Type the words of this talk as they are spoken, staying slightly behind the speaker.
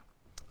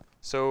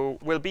So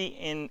we'll be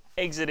in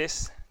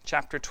Exodus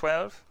chapter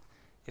 12,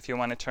 if you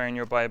want to turn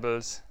your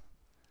Bibles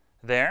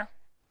there.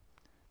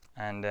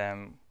 And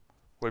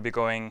we'll be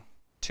going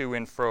to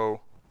and fro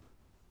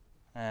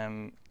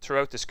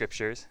throughout the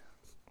scriptures.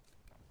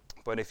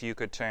 But if you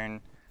could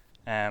turn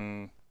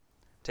to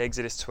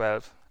Exodus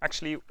 12.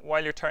 Actually,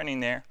 while you're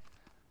turning there,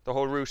 the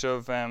whole root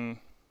of the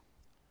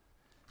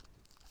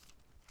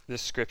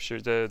scripture,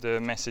 the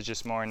message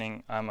this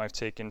morning, I've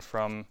taken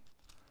from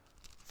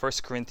 1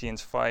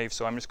 Corinthians 5.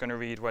 So I'm just going to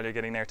read while you're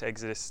getting there to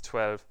Exodus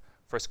 12,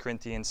 1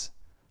 Corinthians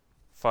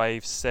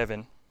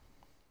 5:7.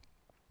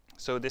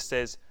 So this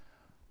says,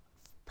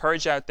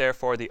 "Purge out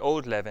therefore the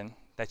old leaven,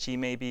 that ye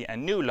may be a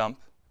new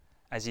lump,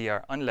 as ye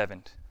are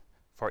unleavened.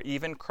 For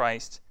even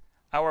Christ,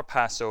 our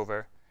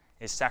Passover,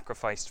 is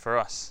sacrificed for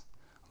us."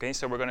 Okay,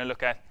 so we're going to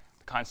look at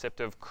the concept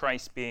of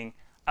Christ being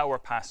our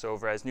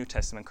Passover as New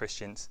Testament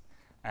Christians.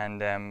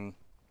 And,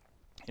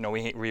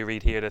 we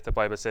read here that the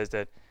Bible says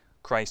that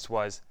Christ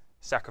was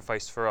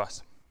sacrificed for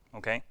us.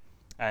 Okay,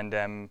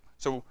 and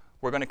so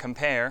we're going to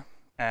compare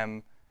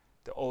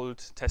the Old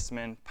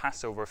Testament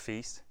Passover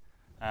feast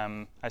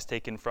as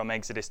taken from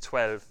Exodus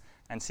 12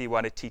 and see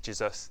what it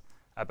teaches us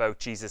about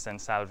Jesus and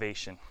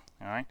salvation.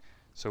 All right,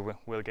 so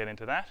we'll get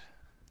into that.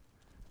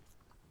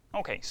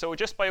 Okay, so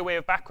just by way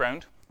of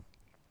background,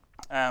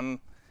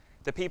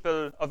 the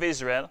people of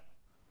Israel,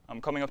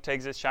 coming up to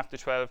Exodus chapter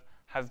 12,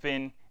 have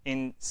been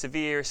in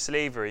severe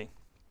slavery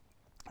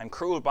and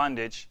cruel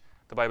bondage,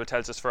 the Bible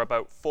tells us, for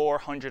about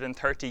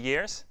 430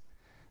 years.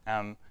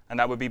 And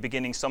that would be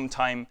beginning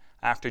sometime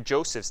after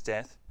Joseph's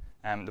death.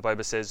 The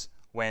Bible says,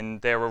 when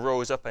there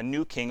arose up a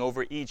new king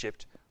over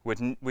Egypt,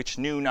 which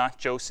knew not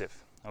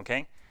Joseph.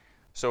 Okay,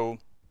 so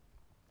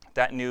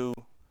that new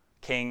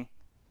king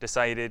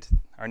decided,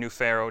 our new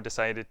Pharaoh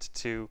decided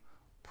to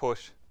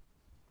put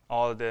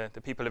all the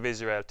people of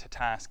Israel to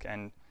task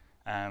and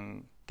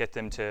get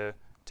them to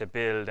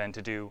build and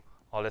to do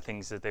all the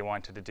things that they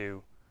wanted to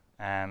do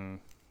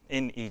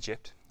in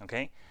Egypt.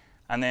 Okay,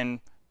 and then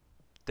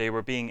they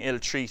were being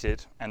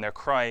ill-treated and their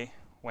cry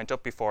went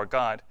up before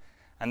God.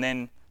 And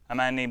then a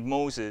man named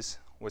Moses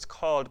was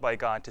called by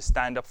God to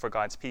stand up for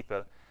God's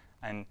people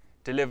and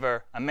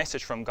deliver a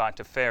message from God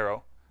to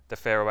Pharaoh, the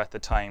Pharaoh at the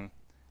time.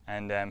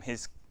 And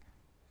his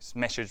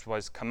message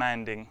was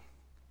commanding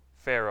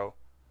Pharaoh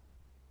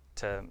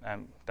to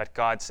that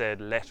God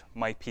said, "Let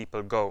my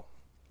people go."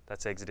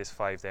 That's Exodus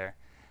 5 there.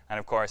 And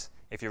of course,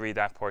 if you read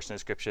that portion of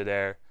scripture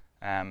there,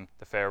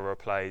 the Pharaoh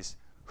replies,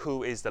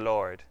 "Who is the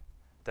Lord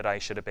that I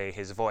should obey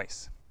his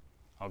voice?"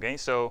 Okay,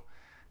 so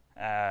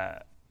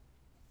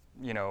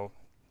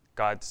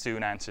God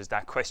soon answers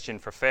that question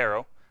for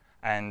Pharaoh,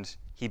 and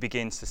he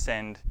begins to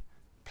send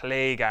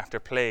plague after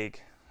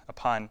plague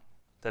upon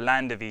the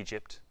land of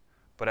Egypt.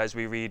 But as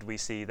we read, we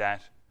see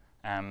that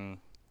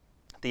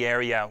the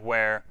area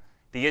where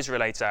the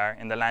Israelites are,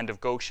 in the land of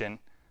Goshen,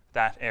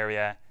 that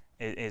area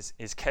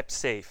is kept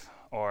safe,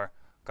 or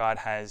God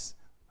has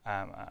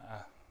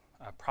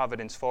a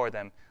providence for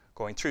them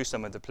going through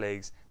some of the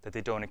plagues, that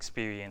they don't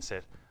experience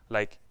it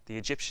like the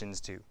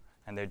Egyptians do,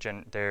 and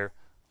they're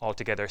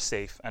altogether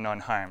safe and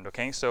unharmed.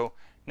 Okay, so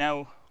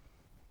now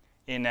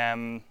in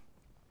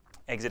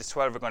Exodus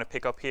 12, we're going to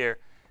pick up here,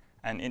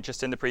 and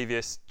just in the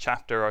previous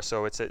chapter or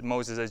so, it said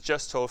Moses has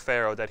just told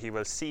Pharaoh that he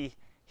will see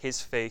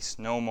his face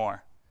no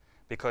more,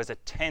 because a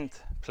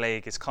 10th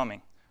plague is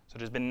coming. So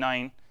there's been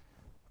 9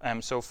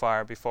 so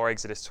far before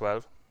Exodus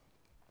 12.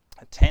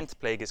 A 10th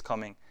plague is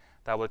coming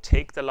that will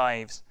take the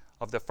lives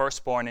of the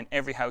firstborn in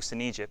every house in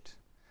Egypt.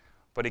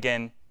 But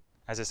again,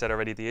 as I said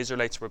already, the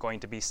Israelites were going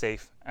to be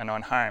safe and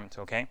unharmed.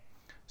 Okay,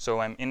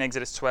 so in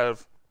Exodus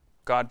 12,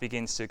 God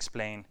begins to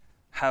explain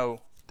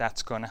how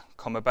that's going to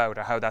come about,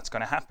 or how that's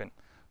going to happen.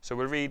 So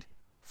we'll read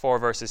 4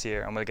 verses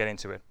here and we'll get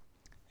into it.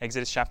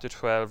 Exodus chapter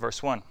 12,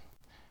 verse 1.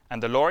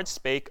 "And the Lord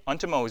spake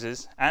unto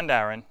Moses and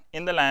Aaron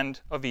in the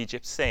land of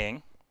Egypt,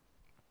 saying,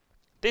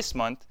 This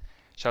month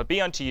shall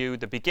be unto you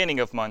the beginning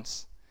of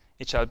months.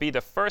 It shall be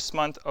the first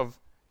month of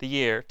the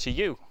year to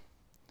you.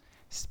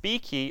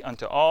 Speak ye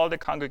unto all the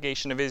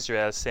congregation of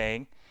Israel,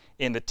 saying,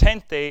 In the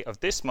 10th day of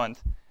this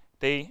month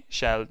they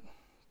shall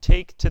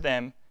take to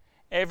them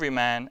every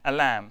man a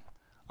lamb,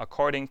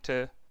 according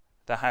to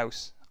the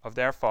house of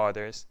their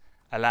fathers,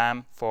 a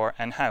lamb for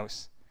an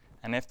house.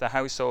 And if the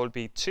household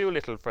be too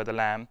little for the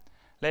lamb,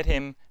 let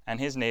him and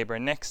his neighbor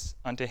next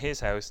unto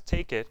his house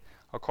take it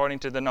according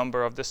to the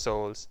number of the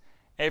souls.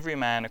 Every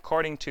man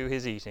according to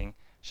his eating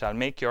shall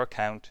make your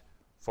count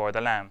for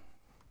the lamb."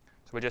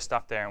 So we'll just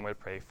stop there and we'll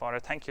pray. Father,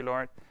 thank you,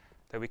 Lord,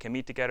 that we can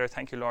meet together.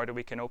 Thank you, Lord, that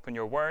we can open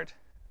your word.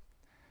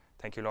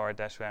 Thank you, Lord,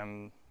 that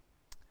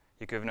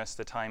you've given us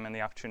the time and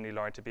the opportunity,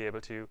 Lord, to be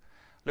able to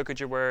look at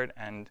your word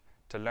and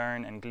to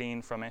learn and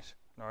glean from it.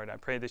 Lord, I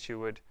pray that you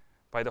would,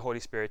 by the Holy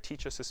Spirit,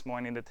 teach us this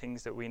morning the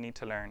things that we need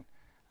to learn.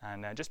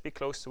 And just be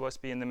close to us,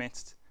 be in the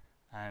midst,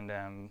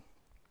 and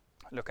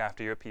look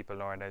after your people,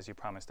 Lord, as you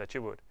promised that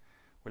you would.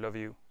 We love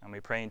you, and we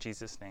pray in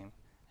Jesus' name.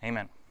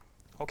 Amen.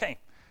 Okay,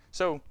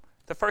 so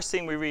the first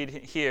thing we read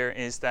here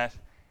is that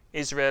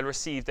Israel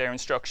received their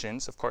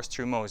instructions, of course,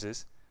 through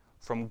Moses,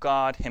 from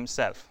God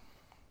himself.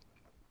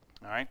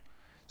 All right?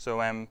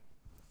 So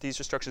these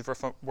instructions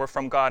were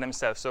from God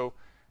himself. So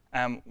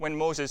when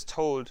Moses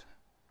told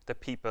the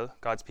people,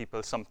 God's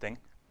people, something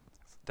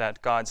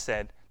that God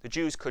said, the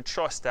Jews could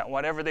trust that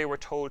whatever they were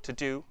told to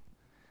do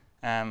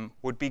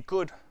would be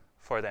good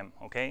for them,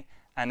 okay?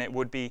 And it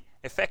would be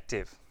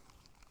effective.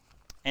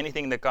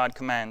 Anything that God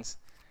commands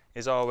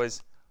is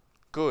always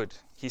good.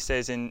 He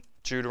says in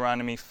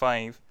Deuteronomy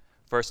 5,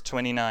 verse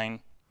 29,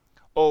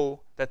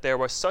 "Oh, that there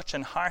was such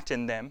an heart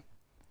in them,"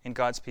 in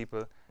God's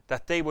people,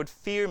 "that they would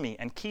fear me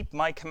and keep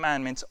my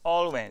commandments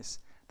always,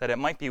 that it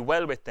might be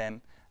well with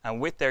them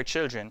and with their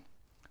children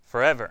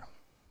forever."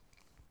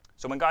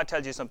 So when God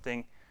tells you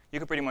something, you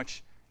can pretty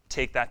much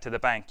take that to the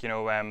bank. You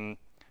know,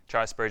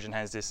 Charles Spurgeon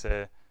has this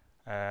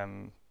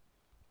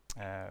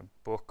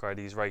book or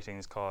these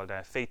writings called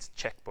Faith's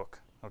Checkbook,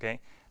 okay?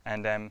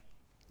 And,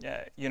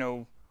 you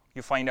know,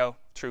 you find out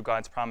through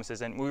God's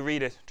promises, and we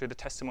read it through the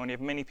testimony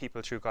of many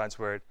people through God's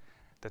word,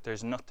 that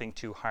there's nothing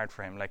too hard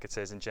for him, like it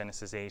says in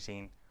Genesis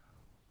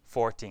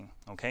 18:14,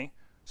 okay?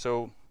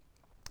 So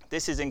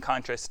this is in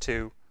contrast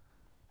to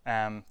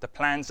the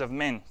plans of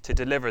men to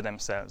deliver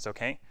themselves,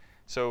 okay?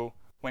 So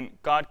when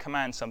God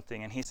commands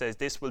something and he says,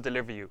 this will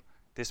deliver you,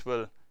 this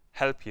will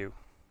help you,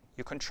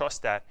 you can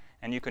trust that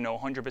and you can know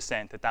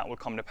 100% that that will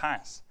come to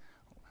pass.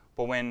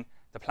 But when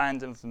the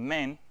plans of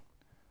men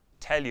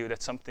tell you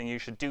that something, you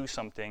should do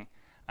something,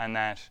 and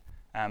that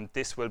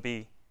this will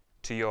be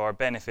to your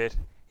benefit,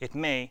 it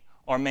may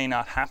or may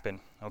not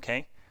happen,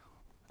 okay?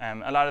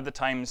 A lot of the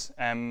times,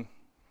 well,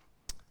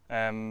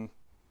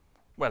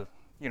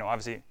 you know,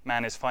 obviously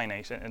man is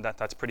finite, and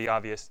that's pretty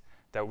obvious,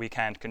 that we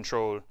can't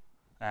control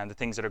the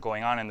things that are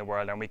going on in the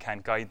world, and we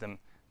can't guide them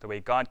the way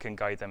God can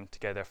guide them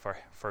together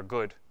for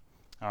good,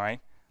 all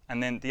right?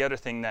 And then the other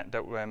thing that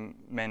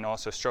men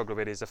also struggle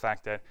with is the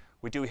fact that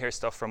we do hear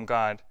stuff from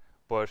God,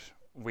 but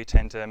we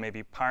tend to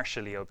maybe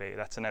partially obey.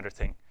 That's another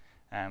thing.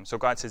 So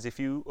God says, if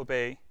you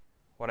obey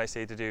what I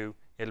say to do,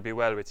 it'll be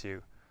well with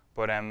you.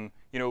 But,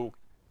 you know,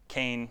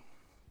 Cain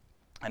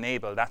and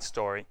Abel, that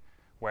story,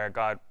 where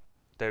God,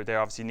 they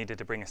obviously needed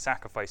to bring a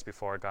sacrifice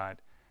before God.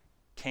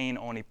 Cain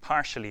only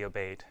partially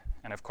obeyed.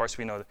 And of course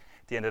we know at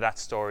the end of that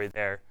story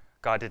there,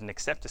 God didn't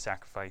accept the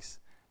sacrifice,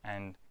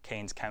 and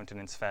Cain's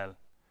countenance fell.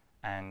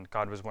 And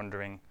God was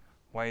wondering,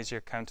 why is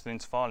your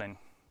countenance falling?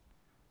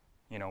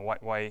 You know,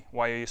 why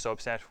are you so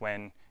upset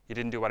when you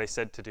didn't do what I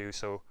said to do,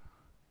 so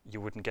you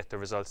wouldn't get the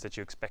results that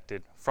you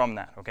expected from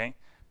that, okay?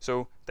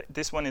 So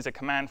this one is a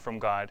command from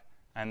God,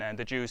 and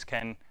the Jews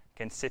can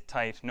sit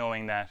tight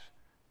knowing that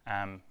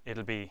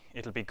it'll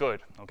be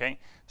good, okay?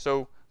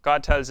 So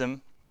God tells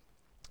them,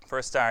 for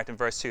a start, in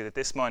verse 2, that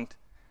this month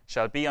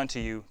shall be unto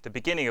you the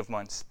beginning of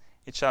months.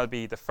 It shall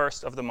be the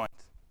first of the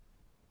month,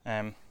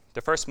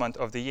 the first month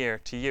of the year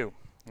to you,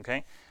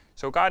 okay?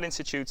 So God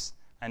institutes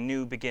a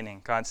new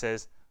beginning. God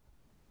says,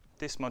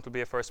 this month will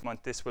be a first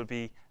month, this will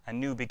be a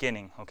new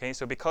beginning, okay?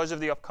 So because of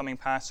the upcoming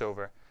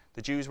Passover,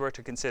 the Jews were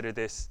to consider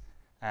this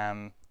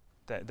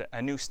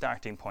a new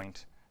starting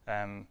point.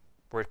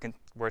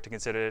 Were to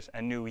consider it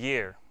a new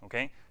year,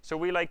 okay? So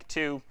we like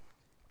to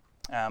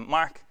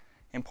mark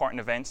important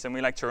events, and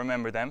we like to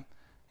remember them.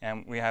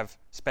 And we have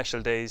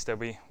special days that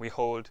we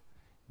hold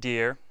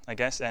dear, I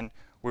guess, and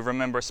we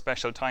remember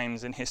special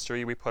times in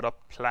history. We put up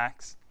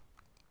plaques,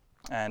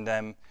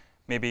 and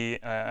maybe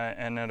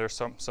another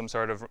some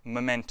sort of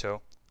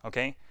memento,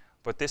 okay?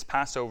 But this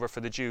Passover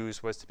for the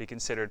Jews was to be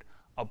considered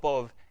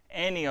above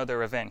any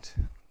other event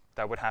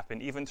that would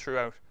happen, even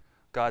throughout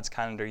God's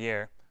calendar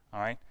year, all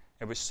right?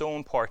 It was so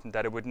important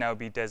that it would now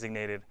be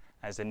designated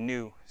as a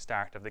new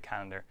start of the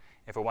calendar.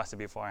 If it wasn't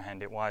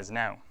beforehand, it was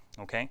now,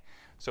 okay?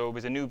 So it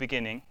was a new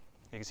beginning,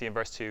 you can see in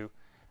verse 2,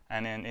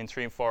 and in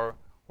 3 and 4,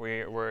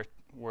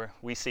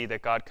 we see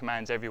that God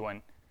commands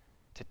everyone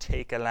to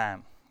take a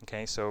lamb,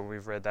 okay? So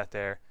we've read that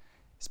there.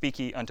 Speak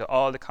ye unto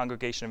all the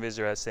congregation of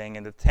Israel, saying,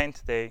 in the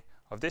 10th day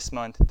of this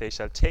month they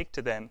shall take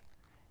to them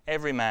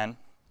every man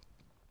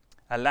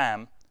a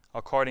lamb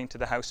according to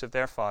the house of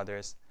their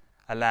fathers,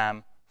 a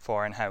lamb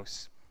for an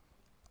house.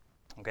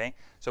 Okay,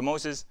 so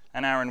Moses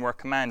and Aaron were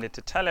commanded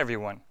to tell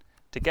everyone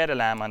to get a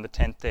lamb on the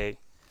 10th day,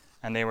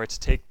 and they were to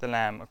take the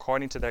lamb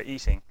according to their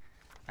eating.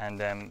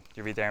 And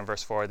you read there in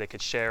verse 4, they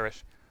could share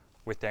it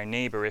with their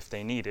neighbor if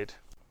they needed.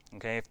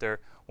 Okay, if there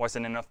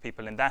wasn't enough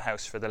people in that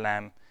house for the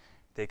lamb,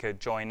 they could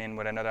join in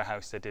with another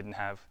house that didn't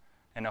have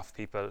enough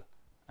people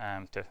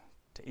to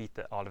eat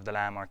all of the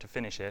lamb or to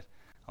finish it.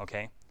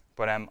 Okay,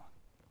 but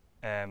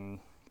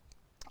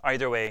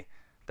either way,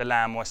 the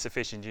lamb was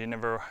sufficient. You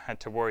never had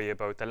to worry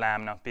about the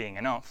lamb not being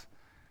enough,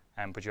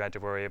 but you had to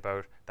worry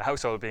about the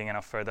household being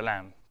enough for the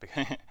lamb,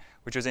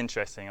 which was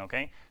interesting,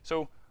 okay?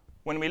 So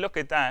when we look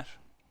at that,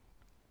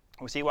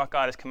 we see what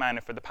God has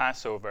commanded for the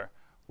Passover.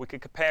 We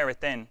could compare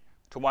it then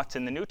to what's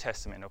in the New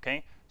Testament,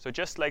 okay? So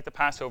just like the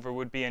Passover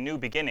would be a new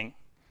beginning,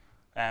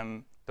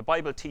 the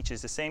Bible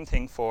teaches the same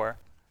thing for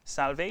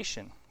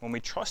salvation. When we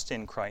trust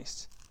in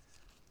Christ,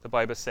 the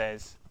Bible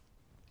says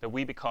that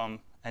we become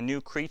a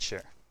new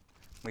creature.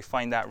 We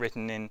find that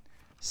written in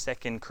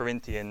 2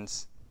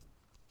 Corinthians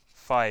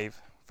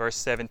 5, verse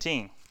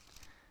 17.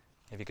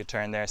 If you could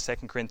turn there,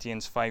 2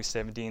 Corinthians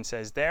 5:17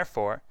 says,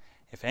 "Therefore,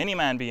 if any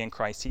man be in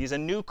Christ, he is a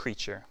new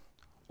creature.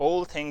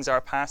 Old things are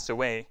passed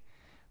away.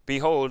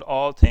 Behold,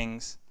 all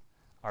things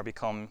are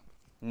become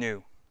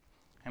new."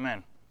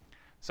 Amen.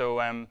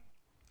 So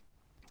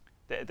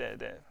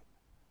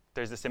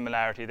there's a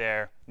similarity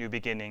there, new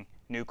beginning,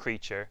 new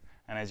creature.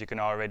 And as you can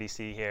already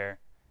see here,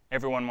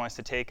 everyone wants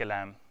to take a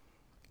lamb.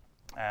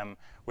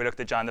 We looked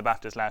at John the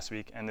Baptist last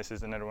week, and this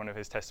is another one of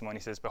his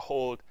testimonies. He says,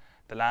 "Behold,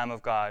 the Lamb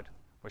of God,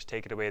 which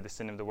taketh away the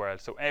sin of the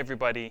world." So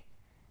everybody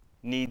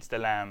needs the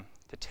lamb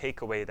to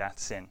take away that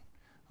sin.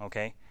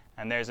 Okay?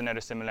 And there's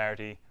another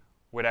similarity.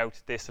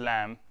 Without this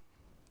lamb,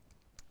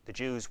 the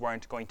Jews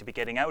weren't going to be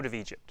getting out of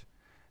Egypt.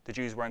 The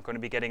Jews weren't going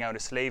to be getting out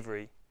of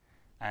slavery.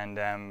 And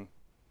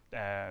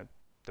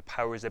the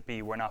powers that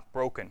be were not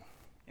broken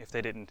if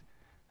they didn't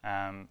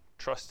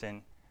trust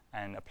in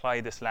and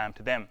apply this lamb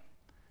to them.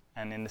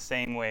 And in the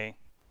same way,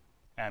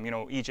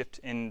 Egypt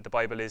in the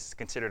Bible is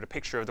considered a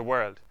picture of the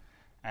world.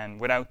 And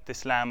without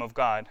this Lamb of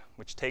God,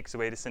 which takes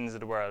away the sins of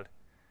the world,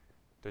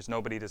 there's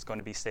nobody that's going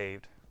to be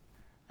saved.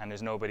 And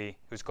there's nobody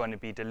who's going to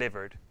be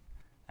delivered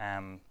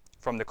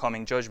from the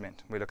coming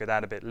judgment. We'll look at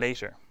that a bit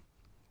later.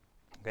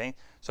 Okay,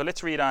 so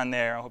let's read on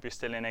there. I hope you're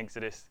still in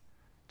Exodus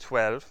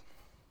 12,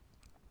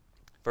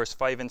 verse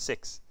 5 and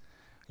 6.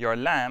 "Your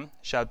lamb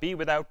shall be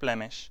without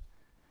blemish,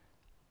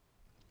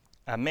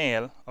 a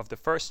male of the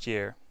first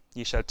year.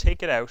 Ye shall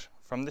take it out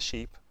from the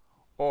sheep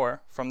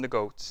or from the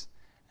goats,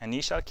 and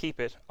ye shall keep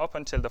it up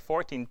until the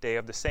 14th day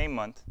of the same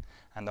month,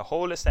 and the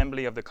whole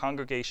assembly of the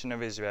congregation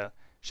of Israel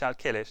shall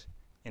kill it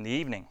in the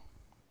evening."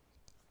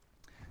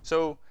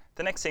 So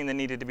the next thing that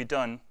needed to be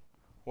done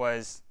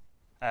was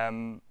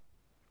the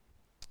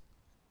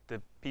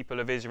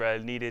people of Israel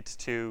needed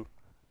to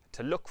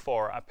look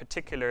for a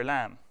particular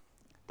lamb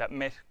that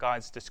met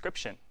God's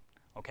description.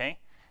 Okay?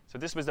 So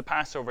this was the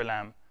Passover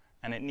lamb,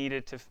 and it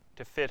needed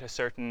to fit a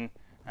certain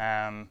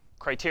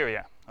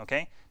criteria.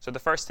 Okay? So the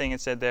first thing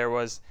it said there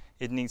was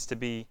it needs to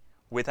be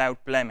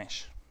without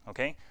blemish.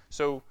 Okay?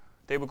 So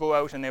they would go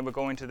out and they would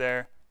go into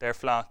their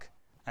flock,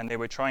 and they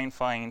would try and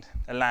find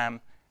a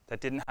lamb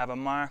that didn't have a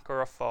mark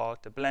or a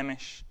fault, a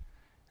blemish,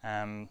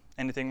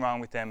 anything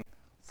wrong with them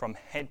from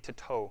head to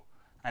toe.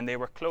 And they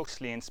were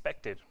closely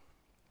inspected.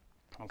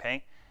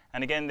 Okay?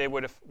 And again, they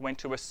would have went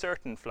to a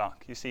certain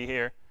flock. You see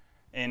here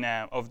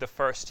of the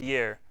first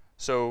year.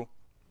 So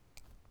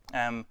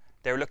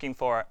they're looking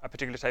for a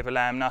particular type of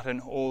lamb, not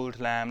an old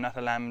lamb, not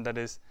a lamb that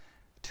is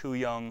too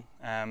young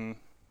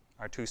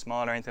or too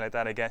small or anything like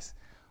that, I guess,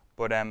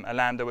 but a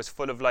lamb that was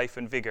full of life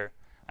and vigor.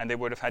 And they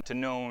would have had to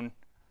know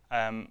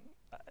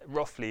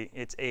roughly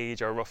its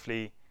age or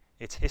roughly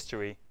its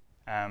history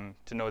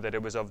to know that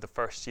it was of the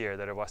first year,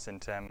 that it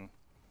wasn't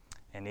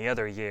any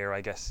other year,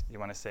 I guess you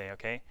want to say,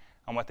 okay?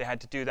 And what they had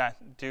to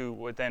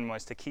do then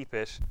was to keep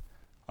it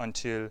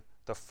until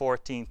the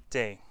 14th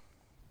day,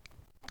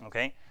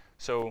 okay?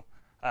 So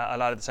a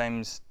lot of the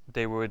times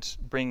they would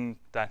bring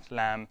that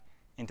lamb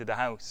into the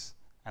house,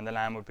 and the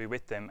lamb would be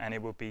with them, and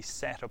it would be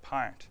set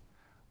apart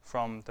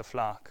from the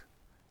flock,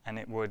 and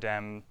it would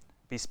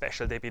be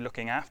special. They'd be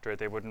looking after it.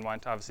 They wouldn't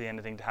want, obviously,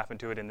 anything to happen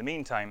to it in the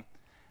meantime,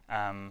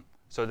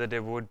 so that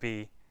it would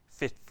be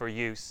fit for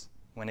use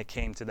when it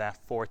came to that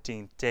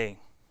 14th day.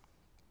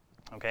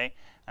 Okay?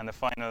 And the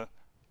final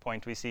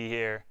point we see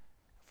here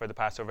for the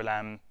Passover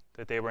lamb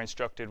that they were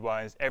instructed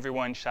was,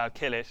 everyone shall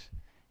kill it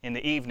in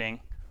the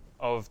evening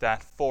of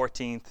that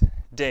 14th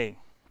day.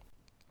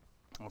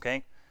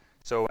 Okay?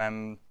 So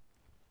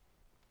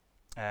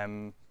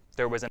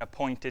there was an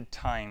appointed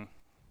time.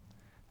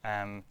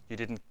 You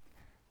didn't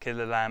kill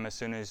the lamb as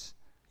soon as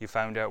you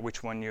found out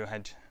which one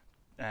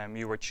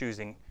you were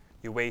choosing.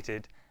 You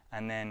waited,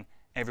 and then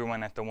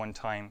everyone at the one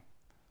time,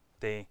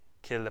 they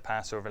killed the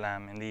Passover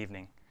lamb in the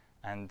evening,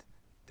 and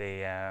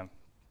they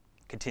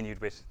continued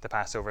with the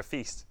Passover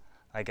feast,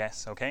 I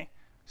guess. Okay?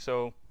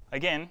 So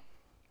again,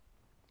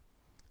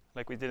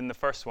 like we did in the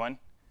first one,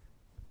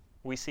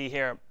 we see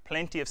here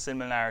plenty of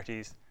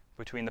similarities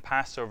between the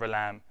Passover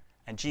lamb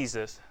and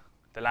Jesus,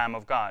 the Lamb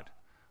of God.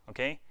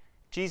 Okay?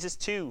 Jesus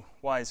too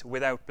was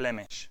without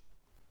blemish.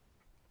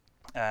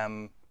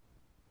 And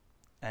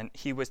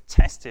he was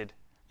tested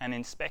and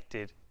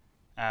inspected,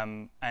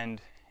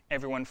 and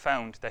everyone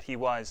found that he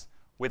was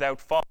without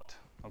fault.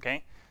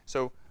 Okay?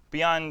 So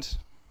beyond,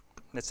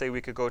 let's say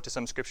we could go to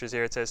some scriptures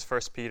here. It says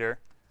 1 Peter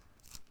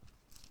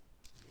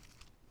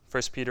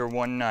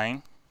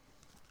 1:9.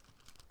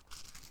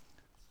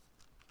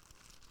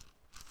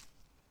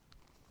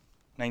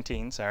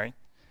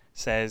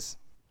 Says,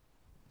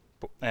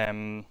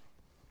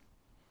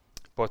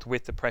 but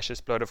with the precious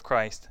blood of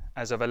Christ,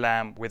 as of a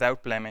lamb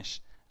without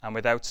blemish and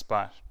without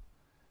spot.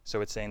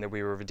 So it's saying that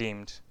we were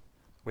redeemed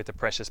with the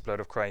precious blood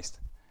of Christ.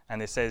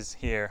 And it says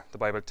here, the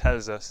Bible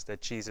tells us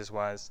that Jesus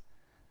was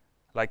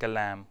like a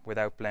lamb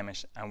without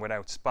blemish and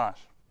without spot.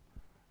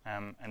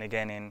 And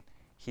again in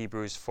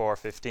Hebrews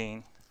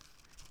 4:15,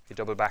 if you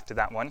double back to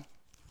that one,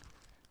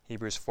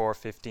 Hebrews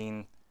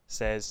 4:15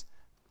 says,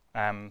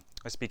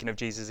 Speaking of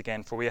Jesus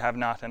again, for we have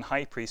not an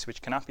high priest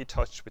which cannot be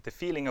touched with the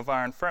feeling of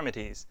our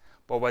infirmities,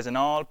 but was in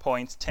all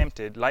points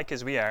tempted, like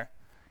as we are,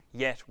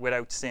 yet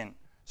without sin.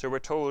 So we're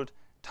told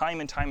time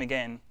and time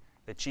again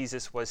that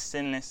Jesus was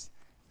sinless,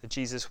 that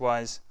Jesus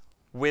was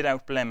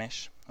without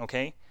blemish,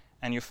 okay?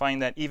 And you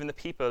find that even the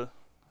people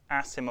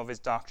asked him of his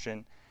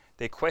doctrine,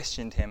 they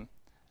questioned him,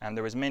 and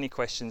there was many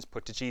questions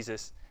put to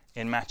Jesus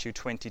in Matthew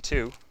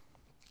 22.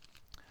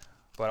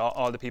 But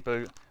all the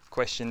people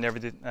questioned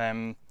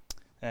everything,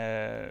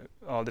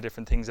 all the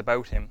different things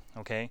about him,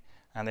 okay?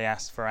 And they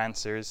asked for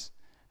answers,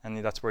 and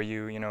that's where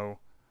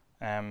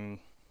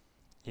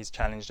he's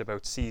challenged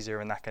about Caesar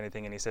and that kind of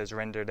thing, and he says,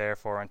 render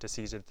therefore unto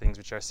Caesar the things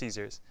which are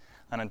Caesar's,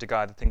 and unto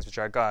God the things which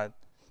are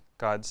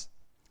God's.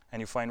 And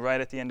you find right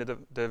at the end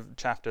of the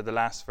chapter, the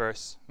last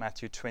verse,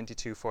 Matthew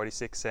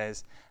 22:46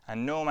 says,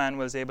 and no man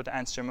was able to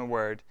answer him a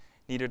word,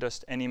 neither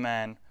does any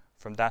man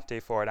from that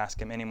day forward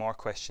ask him any more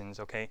questions,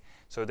 okay?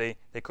 So they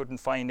couldn't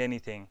find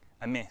anything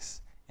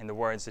amiss in the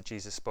words that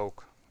Jesus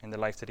spoke, in the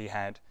life that he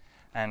had.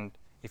 And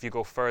if you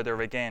go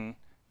further again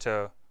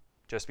to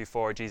just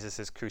before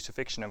Jesus'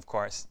 crucifixion, of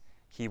course,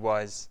 he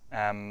was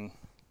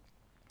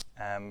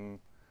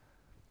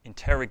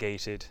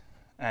interrogated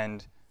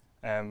and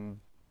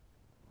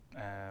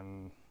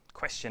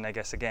questioned, I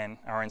guess, again,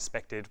 or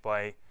inspected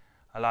by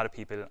a lot of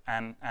people,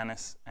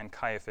 Annas and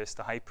Caiaphas,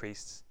 the high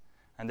priests,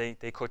 and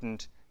they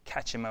couldn't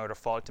catch him out or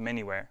fault him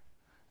anywhere,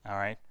 all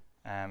right?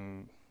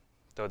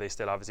 Though they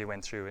still obviously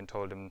went through and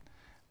told him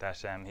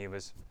that he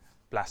was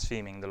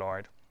blaspheming the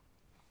Lord.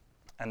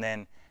 And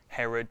then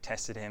Herod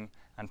tested him,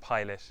 and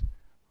Pilate,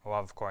 who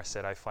of course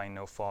said, I find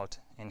no fault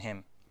in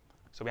him.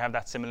 So we have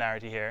that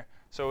similarity here.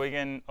 So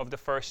again, of the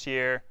first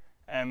year,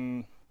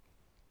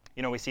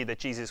 we see that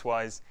Jesus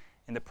was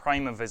in the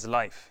prime of his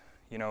life.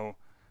 Book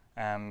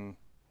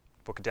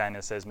of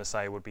Daniel says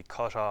Messiah would be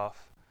cut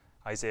off.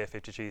 Isaiah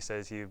 53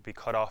 says he would be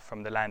cut off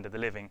from the land of the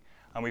living.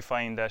 And we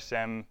find that,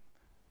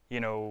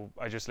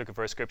 I just looking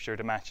for a scripture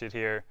to match it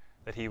here,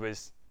 that he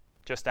was,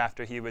 just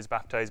after he was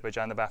baptized by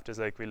John the Baptist,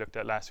 like we looked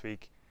at last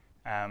week,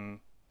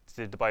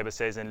 the Bible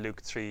says in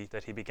Luke 3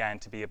 that he began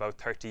to be about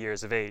 30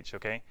 years of age,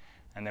 okay?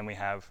 And then we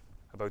have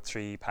about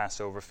 3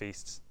 Passover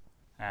feasts.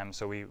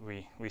 So we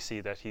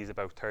see that he's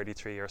about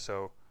 33 or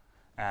so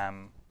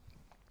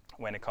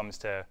when it comes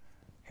to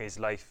his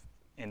life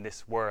in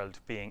this world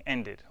being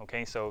ended,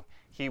 okay? So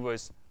he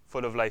was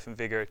full of life and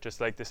vigor,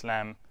 just like this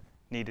lamb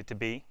needed to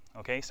be,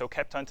 okay? So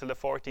kept until the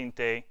 14th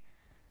day.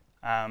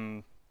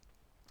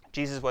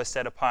 Jesus was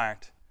set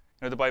apart.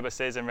 The Bible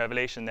says in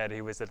Revelation that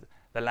he was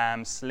the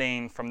lamb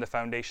slain from the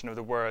foundation of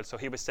the world. So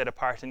he was set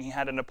apart, and he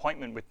had an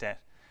appointment with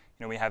death.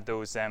 We have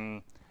those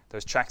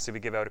tracts that we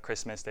give out at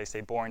Christmas. They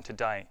say, born to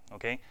die,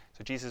 okay?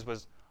 So Jesus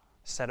was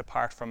set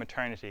apart from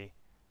eternity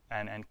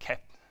and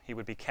kept. He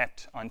would be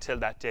kept until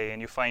that day.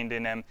 And you find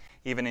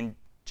even in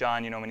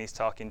John, when he's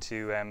talking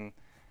to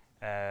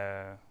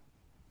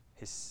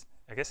his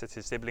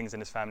siblings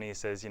and his family, he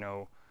says,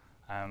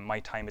 my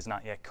time is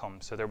not yet come.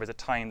 So there was a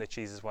time that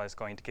Jesus was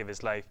going to give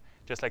his life,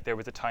 just like there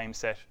was a time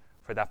set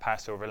for that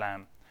Passover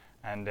lamb.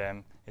 And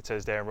it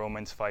says there,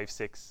 Romans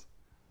 5:6,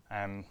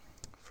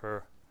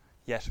 for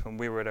yet when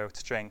we were without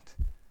strength,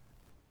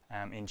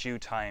 in due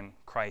time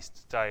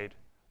Christ died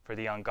for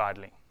the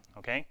ungodly.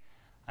 Okay?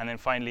 And then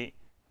finally,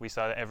 we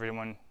saw that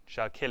everyone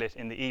shall kill it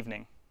in the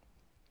evening.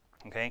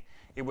 Okay?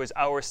 It was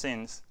our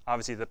sins,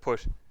 obviously, that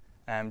put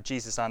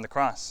Jesus on the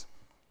cross.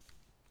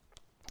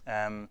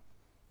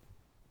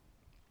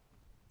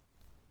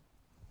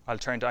 I'll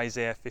turn to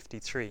Isaiah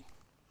 53,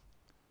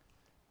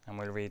 and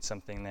we'll read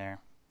something there.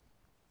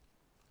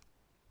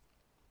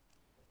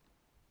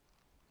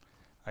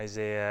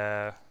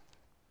 Isaiah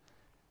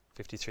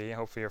 53,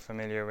 hopefully you're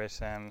familiar with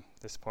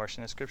this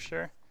portion of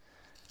Scripture.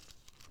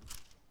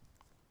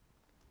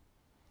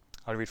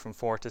 I'll read from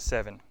 4 to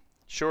 7.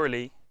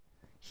 Surely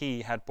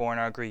he had borne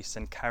our griefs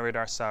and carried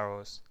our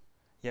sorrows,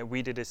 yet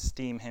we did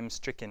esteem him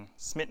stricken,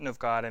 smitten of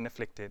God, and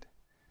afflicted.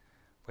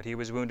 But he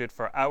was wounded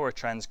for our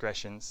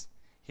transgressions,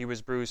 he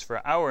was bruised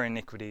for our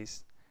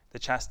iniquities. The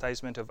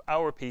chastisement of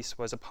our peace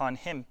was upon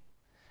him,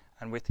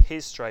 and with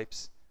his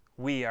stripes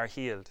we are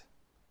healed.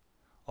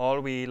 All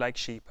we like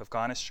sheep have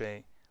gone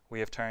astray, we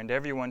have turned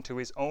every one to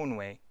his own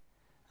way,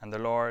 and the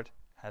Lord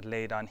had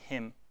laid on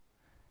him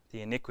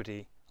the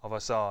iniquity of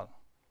us all.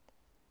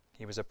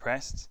 He was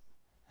oppressed,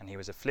 and he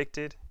was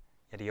afflicted,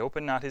 yet he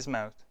opened not his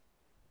mouth.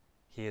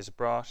 He is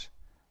brought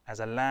as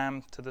a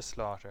lamb to the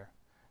slaughter,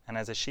 and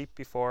as a sheep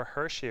before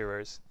her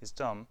shearers is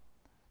dumb,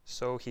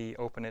 so he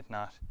openeth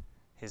not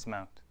his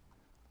mouth.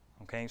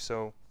 Okay,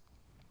 so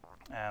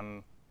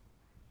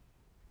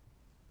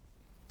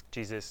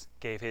Jesus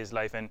gave his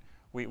life, and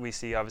we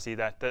see obviously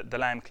that the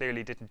lamb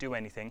clearly didn't do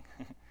anything,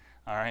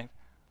 all right?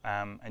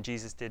 And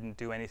Jesus didn't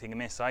do anything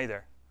amiss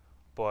either,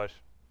 but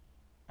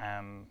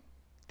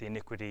the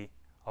iniquity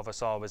of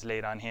us all was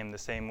laid on him the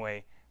same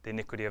way the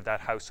iniquity of that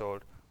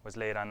household was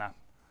laid on that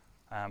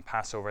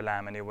Passover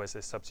lamb, and it was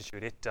a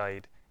substitute. It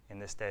died in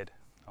the stead,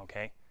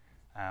 okay?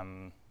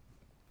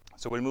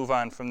 So we'll move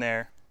on from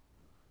there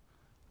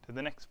to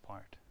the next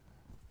part.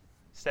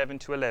 7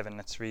 to 11.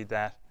 Let's read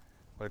that.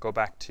 We'll go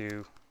back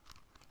to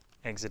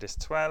Exodus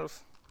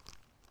 12.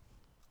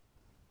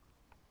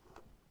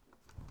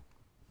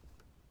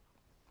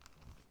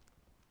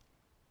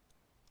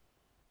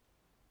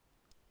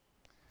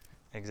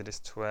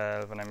 Exodus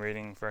 12, and I'm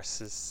reading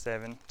verses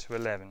 7 to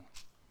 11.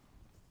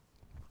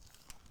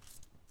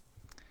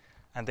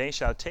 And they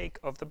shall take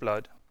of the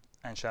blood,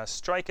 and shall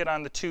strike it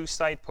on the 2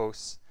 side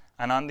posts,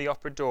 and on the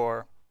upper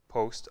door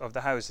post of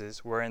the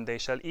houses, wherein they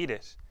shall eat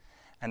it.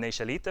 And they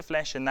shall eat the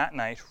flesh in that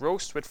night,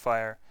 roast with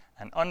fire,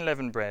 and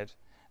unleavened bread,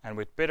 and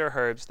with bitter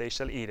herbs they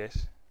shall eat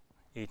it.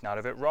 Eat not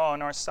of it raw,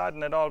 nor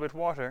sodden at all with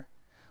water,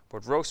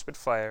 but roast with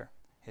fire,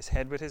 his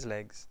head with his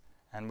legs,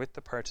 and with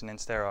the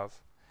purtenance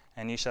thereof.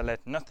 And ye shall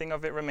let nothing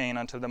of it remain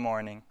until the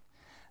morning,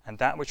 and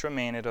that which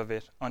remaineth of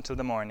it until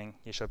the morning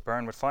ye shall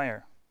burn with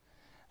fire.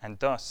 And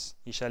thus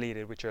ye shall eat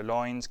it with your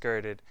loins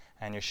girded,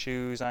 and your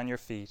shoes on your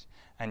feet,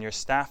 and your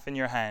staff in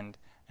your hand,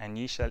 and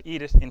ye shall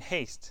eat it in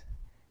haste.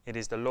 It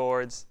is the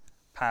Lord's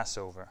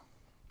Passover.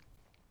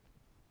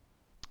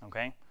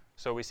 Okay,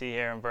 so we see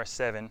here in verse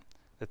 7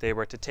 that they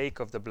were to take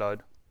of the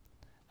blood,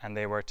 and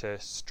they were to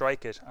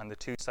strike it on the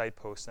 2 side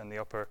posts and the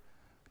upper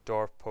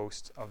door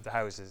post of the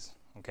houses.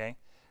 Okay,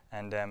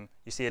 and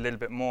you see a little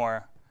bit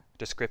more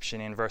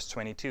description in verse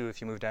 22.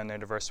 If you move down there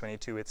to verse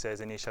 22, it says,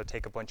 and ye shall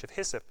take a bunch of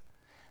hyssop,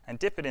 and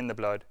dip it in the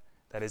blood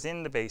that is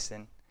in the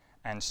basin,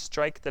 and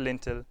strike the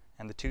lintel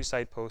and the 2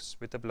 side posts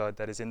with the blood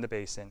that is in the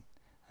basin,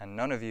 and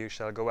none of you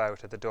shall go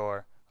out at the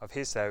door of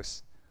his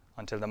house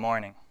until the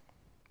morning.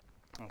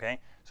 Okay,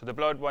 so the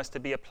blood was to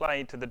be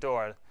applied to the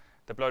door.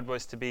 The blood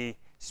was to be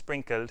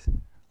sprinkled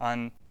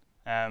on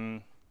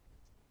the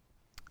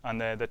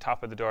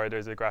top of the door.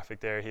 There's a graphic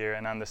there, here,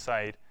 and on the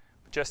side.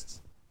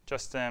 Just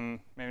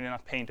maybe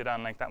not painted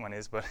on like that one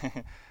is, but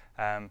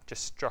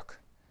just struck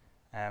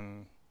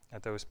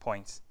at those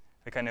points.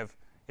 It kind of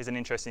is an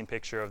interesting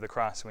picture of the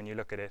cross when you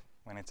look at it,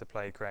 when it's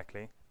applied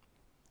correctly.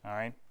 All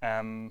right.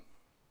 And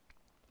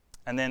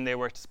then they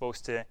were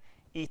supposed to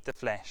eat the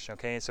flesh.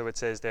 Okay, so it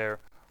says they're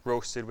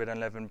roasted with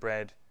unleavened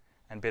bread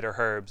and bitter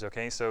herbs.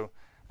 Okay, so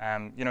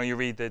you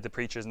read the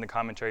preachers and the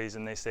commentaries,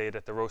 and they say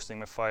that the roasting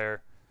with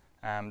fire,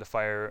 the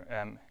fire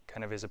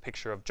kind of is a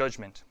picture of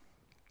judgment.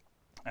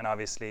 And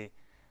obviously,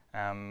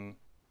 the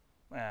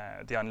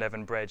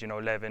unleavened bread,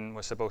 leaven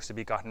was supposed to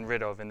be gotten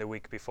rid of in the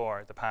week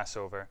before the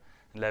Passover.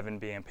 Leaven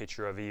being a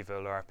picture of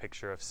evil or a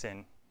picture of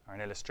sin or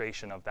an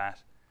illustration of that.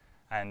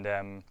 And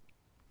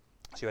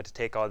so you had to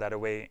take all that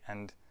away,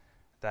 and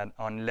that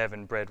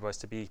unleavened bread was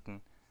to be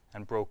eaten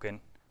and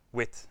broken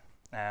with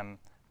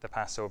the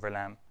Passover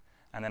lamb,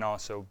 and then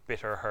also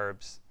bitter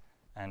herbs.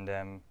 And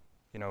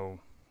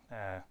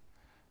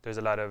there's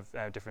a lot of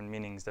different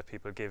meanings that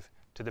people give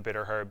to the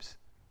bitter herbs,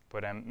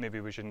 but maybe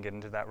we shouldn't get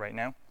into that right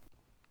now.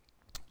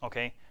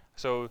 Okay,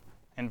 so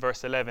in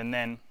verse 11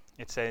 then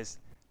it says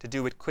to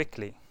do it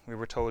quickly. We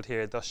were told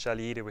here, thus shall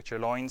ye eat it with your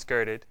loins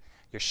girded,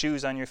 your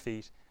shoes on your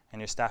feet, and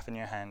your staff in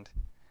your hand,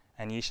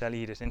 and ye shall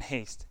eat it in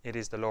haste. It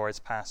is the Lord's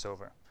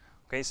Passover.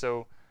 Okay,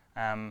 so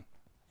in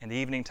the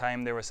evening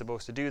time they were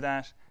supposed to do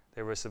that.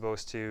 They were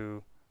supposed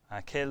to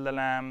kill the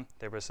lamb.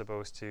 They were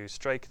supposed to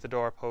strike the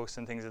doorposts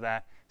and things like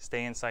that,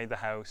 stay inside the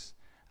house,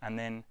 and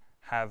then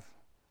have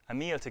a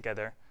meal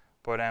together.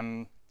 But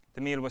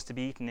the meal was to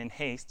be eaten in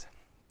haste.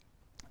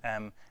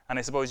 And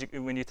I suppose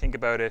when you think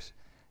about it,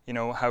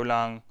 how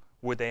long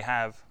would they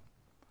have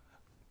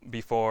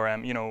before,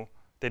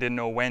 they didn't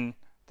know when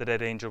the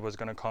dead angel was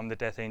going to come. The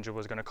death angel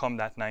was going to come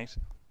that night.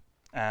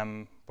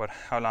 But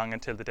how long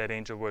until the dead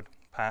angel would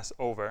pass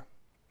over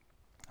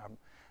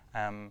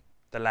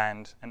the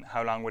land, and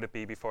how long would it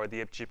be before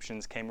the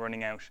Egyptians came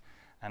running out,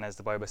 and as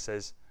the Bible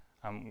says,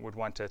 would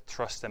want to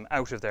thrust them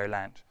out of their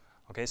land.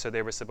 Okay, so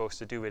they were supposed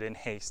to do it in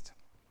haste.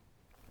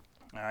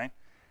 All right.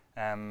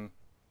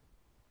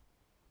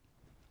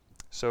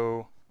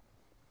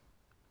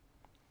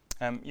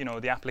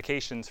 The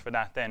applications for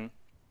that then,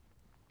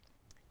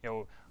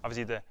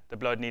 obviously the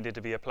blood needed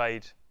to be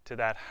applied to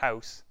that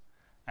house,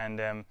 and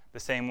the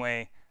same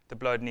way the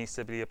blood needs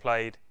to be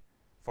applied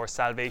for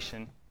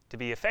salvation to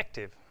be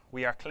effective.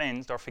 We are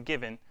cleansed or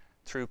forgiven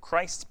through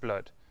Christ's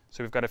blood.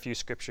 So we've got a few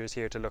scriptures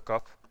here to look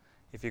up.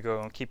 If you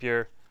go and keep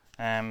your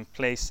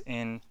place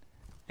in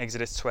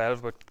Exodus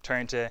 12, but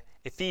turn to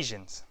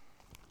Ephesians.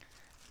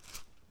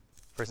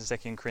 1st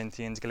and 2nd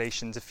Corinthians,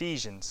 Galatians,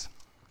 Ephesians.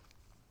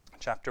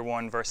 Chapter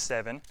 1, verse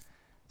 7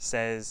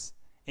 says,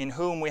 in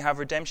whom we have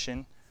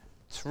redemption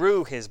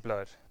through his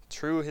blood.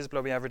 Through his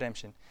blood we have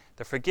redemption,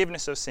 the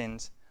forgiveness of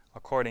sins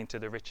according to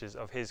the riches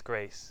of his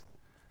grace.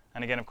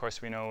 And again, of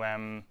course, we know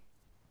 1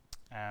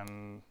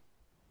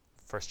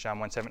 John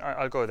 1:7.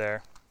 I'll go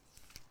there.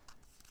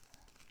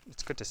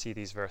 It's good to see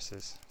these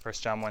verses. 1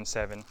 John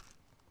 1:7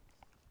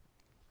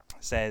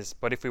 says,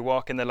 but if we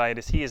walk in the light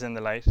as he is in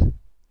the light,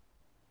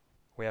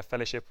 we have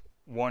fellowship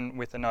one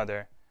with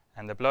another,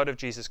 and the blood of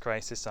Jesus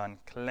Christ, his Son,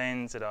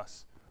 cleanseth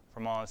us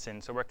from all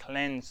sin. So we're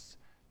cleansed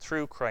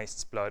through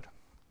Christ's blood.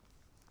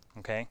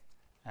 Okay?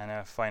 And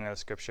a final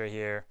scripture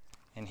here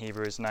in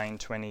Hebrews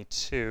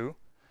 9:22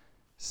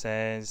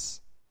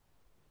 says,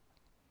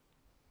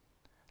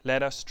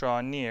 let us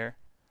draw near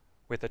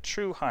with a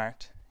true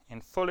heart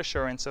in full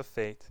assurance of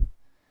faith,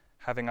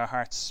 having our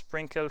hearts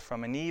sprinkled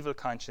from an evil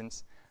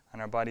conscience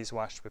and our bodies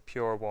washed with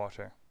pure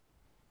water.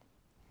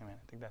 I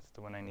think that's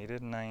the one I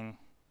needed. 9.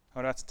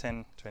 Oh, that's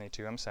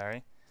 10:22. I'm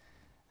sorry.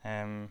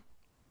 It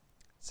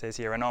says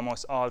here, and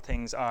almost all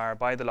things are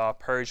by the law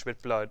purged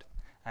with blood,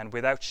 and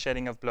without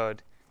shedding of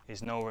blood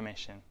is no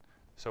remission.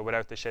 So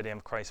without the shedding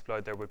of Christ's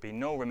blood, there would be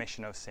no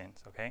remission of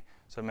sins. Okay.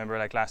 So remember,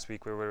 like last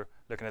week, we were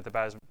looking at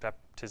the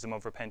baptism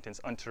of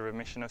repentance unto the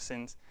remission of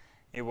sins.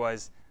 It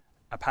was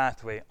a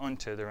pathway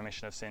unto the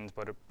remission of sins,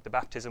 but the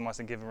baptism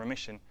wasn't given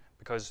remission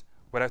because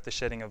without the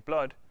shedding of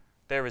blood,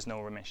 there is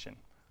no remission.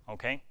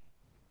 Okay.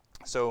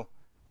 So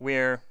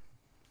we're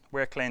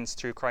cleansed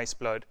through Christ's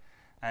blood,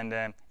 and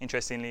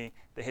interestingly,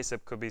 the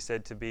hyssop could be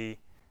said to be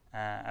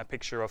a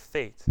picture of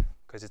faith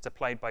because it's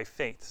applied by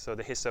faith. So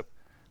the hyssop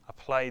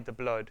applied the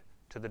blood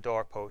to the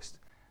doorpost,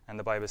 and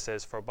the Bible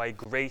says, "For by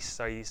grace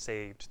are ye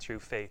saved through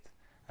faith,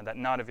 and that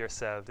not of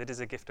yourselves; it is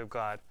a gift of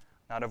God,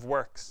 not of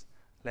works,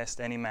 lest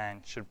any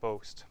man should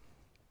boast."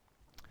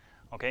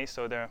 Okay,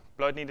 so the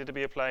blood needed to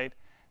be applied.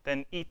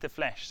 Then eat the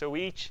flesh. So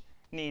we each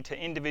need to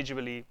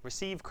individually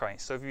receive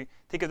Christ. So if you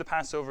think of the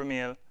Passover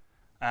meal,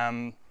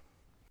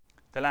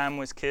 the lamb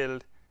was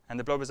killed and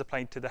the blood was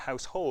applied to the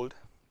household,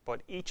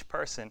 but each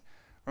person,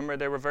 remember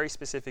they were very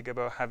specific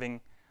about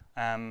having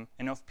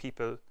enough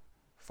people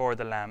for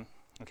the lamb,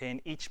 okay, and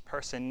each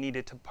person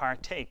needed to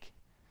partake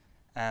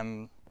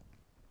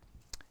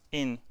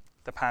in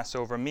the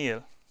Passover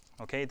meal,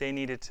 okay. They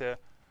needed to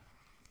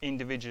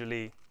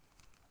individually,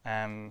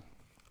 I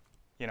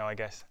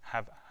guess,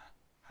 have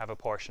a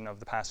portion of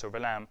the Passover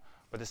lamb,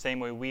 but the same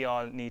way we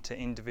all need to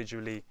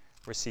individually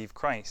receive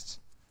Christ.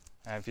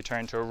 If you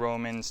turn to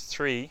Romans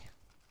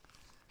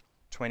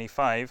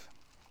 3:25,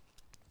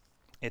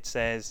 it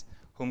says,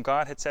 "Whom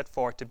God had set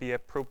forth to be a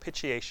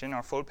propitiation,"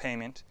 or full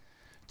payment,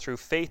 "through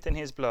faith in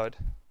his blood,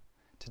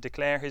 to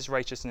declare his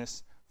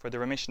righteousness for the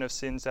remission of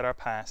sins that are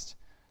past,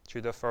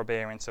 through the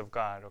forbearance of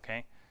God."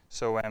 Okay,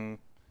 so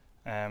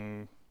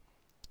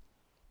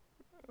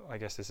I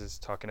guess this is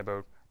talking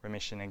about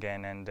remission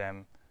again,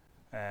 and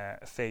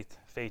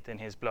faith in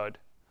his blood.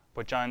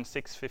 But John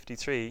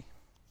 6:53, I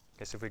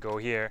guess if we go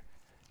here,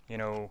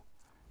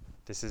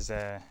 this is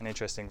an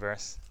interesting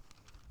verse.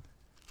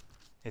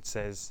 It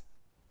says,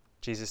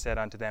 Jesus said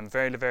unto them,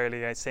 "Verily,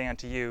 verily, I say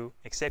unto you,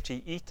 except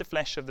ye eat the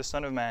flesh of the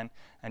Son of Man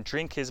and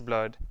drink his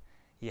blood,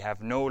 ye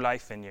have no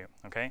life in you."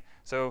 Okay,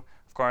 so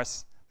of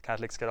course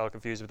Catholics get all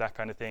confused with that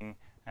kind of thing,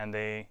 and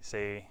they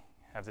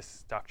have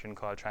this doctrine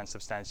called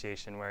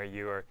transubstantiation, where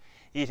you are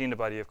eating the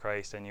body of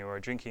Christ and you are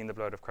drinking the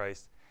blood of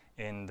Christ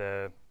in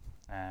the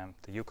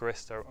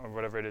Eucharist, or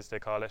whatever it is they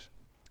call it.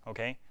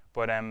 Okay,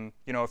 but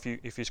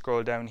if you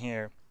scroll down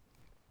here,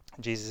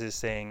 Jesus is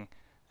saying,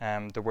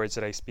 "The words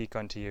that I speak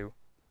unto you."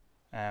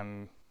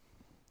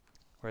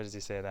 Where does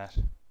he say that?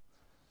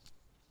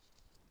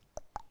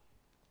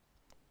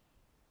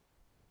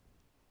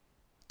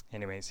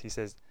 Anyways, he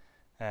says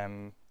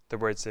the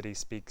words that he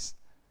speaks.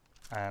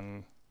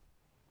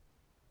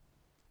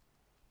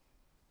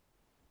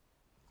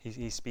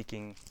 He's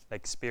speaking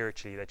like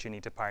spiritually, that you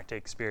need to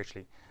partake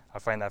spiritually. I'll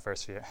find that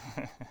verse for you.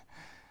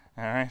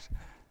 All right.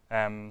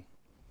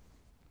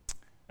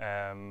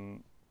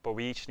 But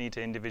we each need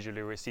to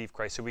individually receive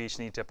Christ, so we each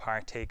need to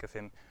partake of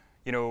him.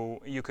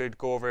 You could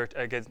go over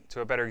again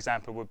to a better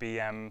example would be,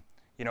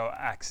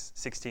 Acts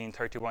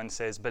 16:31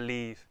 says,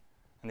 "Believe,"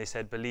 and they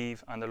said,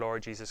 "Believe on the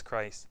Lord Jesus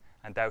Christ,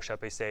 and thou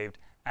shalt be saved,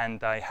 and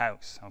thy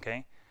house."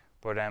 Okay,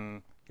 but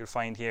you'll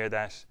find here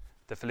that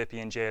the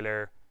Philippian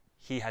jailer,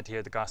 he had to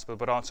hear the gospel,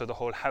 but also the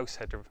whole house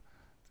had to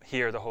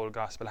hear the whole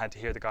gospel, had to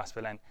hear the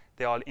gospel, and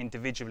they all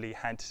individually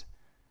had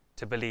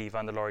to believe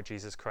on the Lord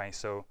Jesus Christ.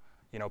 So,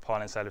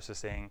 Paul and Silas were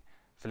saying,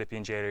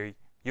 Philippian jailer,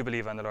 you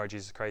believe on the Lord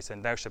Jesus Christ,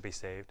 and thou shalt be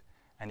saved.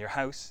 And your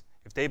house,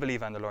 if they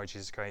believe on the Lord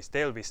Jesus Christ,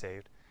 they'll be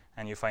saved.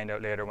 And you find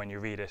out later when you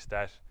read it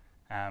that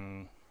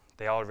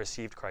they all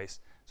received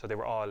Christ, so they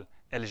were all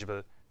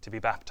eligible to be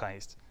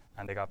baptized,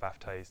 and they got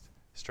baptized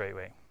straight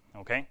away.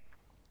 Okay,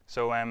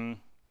 so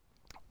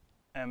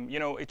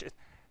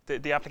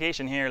the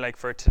application here, like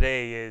for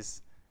today,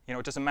 is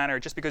it doesn't matter.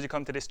 Just because you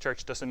come to this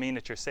church doesn't mean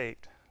that you're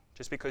saved.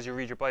 Just because you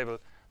read your Bible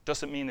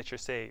doesn't mean that you're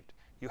saved.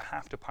 You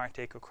have to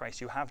partake of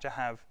Christ. You have to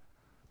have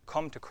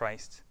come to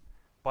Christ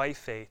by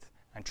faith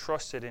and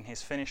trusted in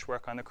his finished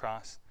work on the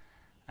cross,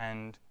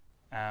 and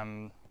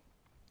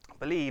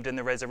believed in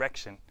the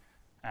resurrection,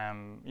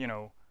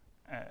 and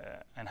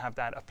have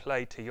that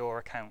applied to your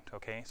account.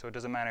 Okay, so it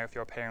doesn't matter if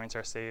your parents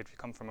are saved, if you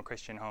come from a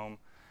Christian home,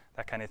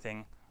 that kind of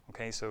thing.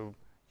 Okay, so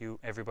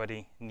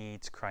everybody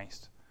needs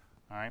Christ.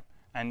 All right,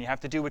 and you have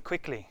to do it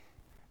quickly.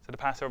 So the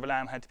Passover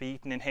lamb had to be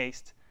eaten in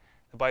haste.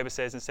 The Bible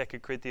says in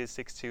 2 Corinthians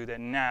 6:2 that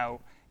now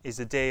is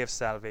the day of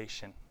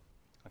salvation.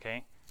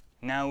 Okay,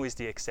 now is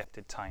the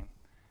accepted time,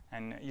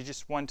 and you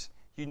just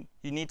you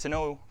need to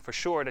know for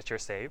sure that you're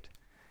saved.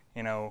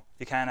 You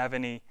can't have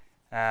any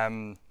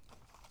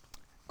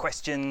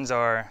questions,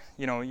 or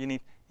you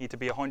need to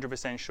be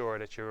 100% sure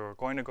that you're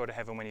going to go to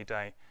heaven when you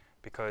die,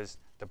 because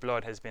the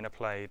blood has been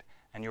applied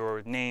and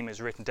your name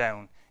is written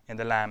down in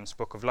the Lamb's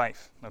book of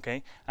life.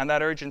 Okay? And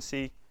that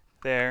urgency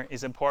there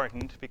is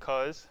important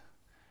because,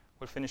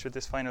 we'll finish with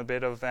this final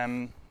bit of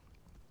the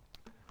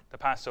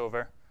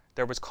Passover,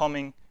 there was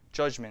coming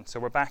judgment. So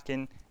we're back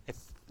in,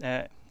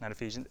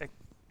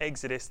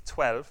 Exodus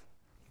 12,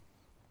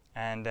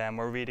 and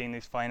we're reading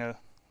these final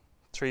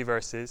 3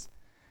 verses.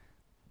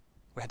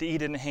 We had to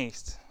eat it in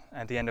haste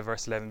at the end of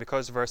verse 11,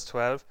 because verse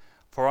 12,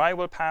 for I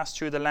will pass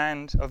through the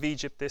land of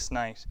Egypt this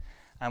night,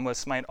 and will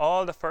smite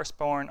all the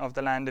firstborn of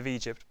the land of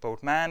Egypt,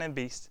 both man and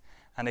beast,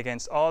 and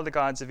against all the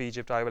gods of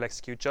Egypt I will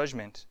execute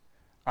judgment.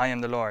 I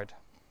am the Lord.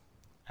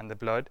 And the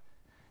blood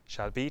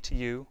shall be to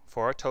you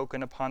for a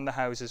token upon the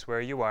houses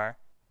where ye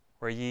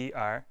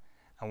are,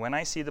 and when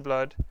I see the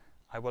blood,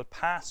 I will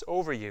pass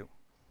over you,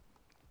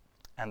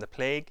 and the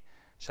plague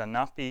shall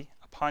not be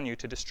upon you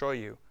to destroy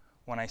you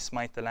when I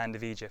smite the land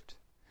of Egypt.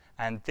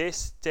 And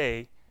this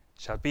day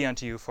shall be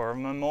unto you for a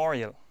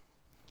memorial,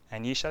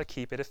 and ye shall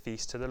keep it a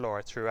feast to the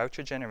Lord throughout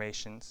your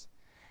generations.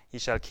 Ye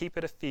shall keep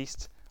it a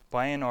feast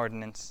by an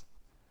ordinance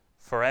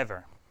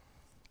forever.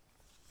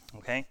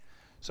 Okay?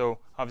 So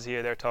obviously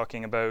here they're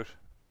talking about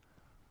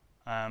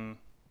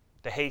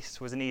the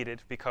haste was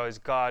needed because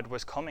God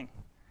was coming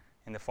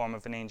in the form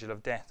of an angel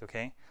of death.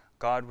 Okay?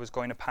 God was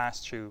going to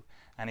pass through,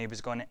 and he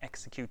was going to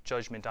execute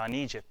judgment on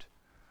Egypt.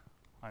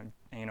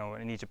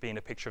 And Egypt being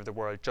a picture of the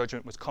world,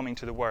 judgment was coming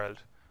to the world.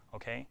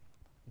 Okay?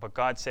 But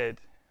God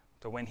said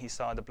that when he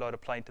saw the blood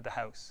applied to the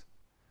house,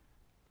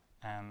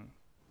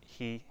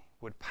 he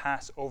would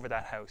pass over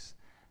that house,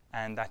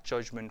 and that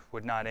judgment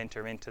would not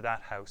enter into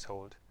that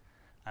household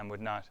and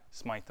would not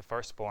smite the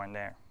firstborn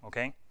there.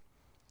 Okay?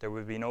 There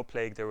would be no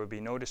plague, there would be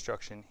no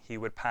destruction. He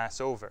would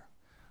pass over.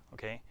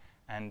 Okay?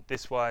 And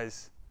this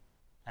was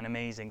an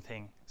amazing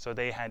thing. So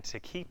they had to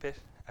keep it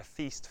a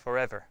feast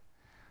forever.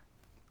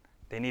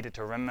 They needed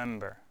to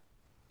remember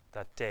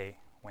that day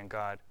when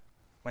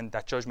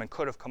that judgment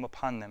could have come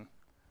upon them,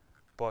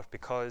 but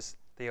because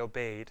they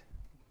obeyed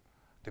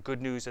the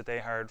good news that they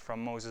heard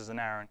from Moses and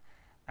Aaron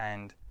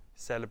and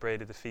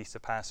celebrated the feast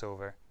of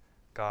Passover,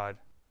 God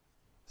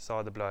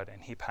saw the blood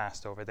and he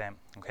passed over them.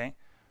 Okay?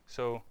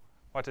 So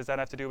what does that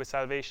have to do with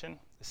salvation?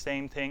 The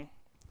same thing.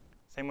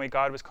 Same way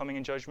God was coming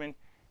in judgment,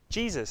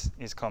 Jesus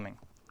is coming.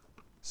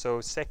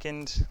 So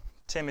 2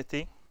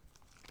 Timothy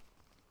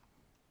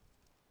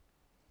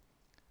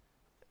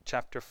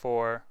chapter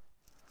 4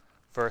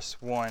 verse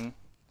 1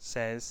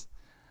 says,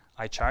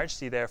 I charge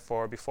thee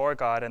therefore before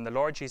God and the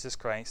Lord Jesus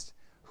Christ,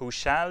 who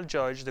shall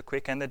judge the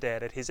quick and the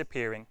dead at his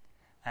appearing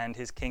and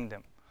his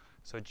kingdom.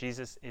 So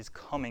Jesus is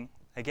coming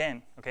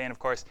again. Okay, and of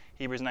course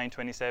Hebrews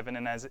 9:27,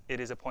 and as it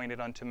is appointed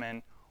unto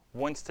men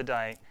once to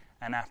die,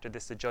 and after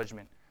this the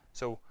judgment.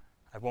 So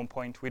at one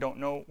point we don't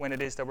know when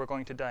it is that we're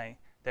going to die.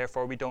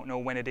 Therefore we don't know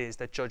when it is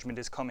that judgment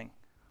is coming.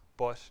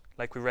 But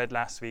like we read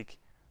last week,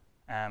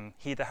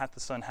 he that hath the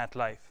Son hath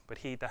life, but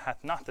he that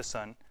hath not the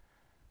Son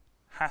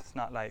hath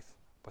not life,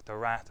 but the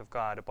wrath of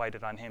God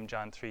abideth on him,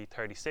 John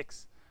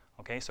 3:36.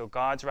 Okay, so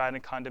God's wrath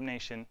and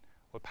condemnation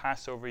will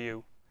pass over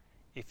you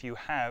if you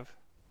have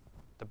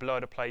the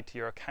blood applied to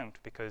your account,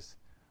 because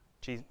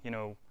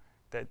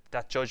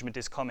that judgment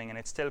is coming, and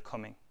it's still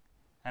coming.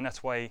 And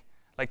that's why,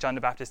 like John the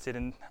Baptist did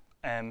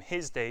in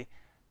his day,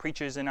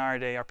 preachers in our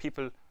day are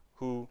people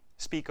who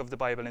speak of the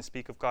Bible and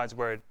speak of God's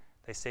word.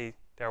 They say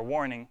they're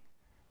warning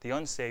the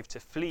unsaved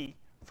to flee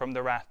from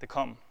the wrath to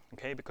come.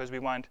 Okay, because we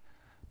want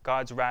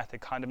God's wrath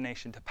and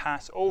condemnation to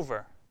pass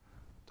over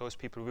those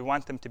people. We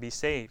want them to be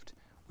saved.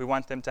 We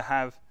want them to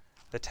have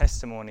the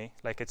testimony,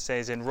 like it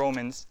says in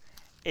Romans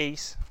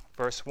 8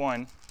 verse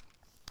 1,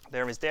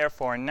 there is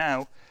therefore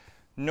now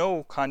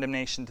no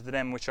condemnation to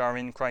them which are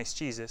in Christ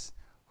Jesus,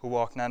 who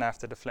walk not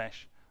after the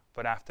flesh,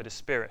 but after the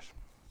Spirit.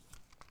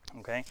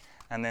 Okay?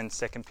 And then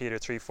 2 Peter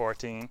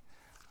 3:14,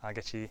 I'll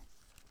get you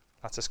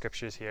lots of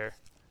scriptures here.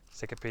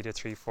 2 Peter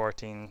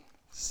 3:14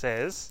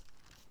 says,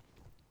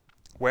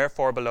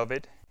 wherefore,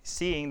 beloved,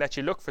 seeing that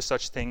ye look for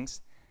such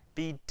things,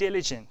 be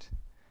diligent,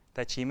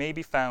 that ye may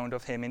be found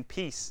of him in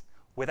peace,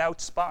 without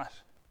spot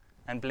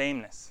and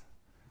blameless.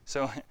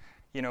 So,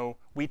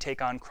 we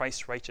take on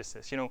Christ's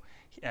righteousness.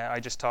 I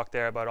just talked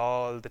there about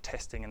all the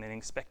testing and the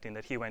inspecting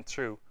that he went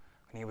through,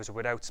 and he was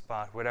without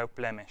spot, without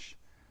blemish,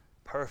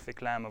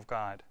 perfect Lamb of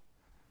God,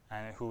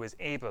 and who was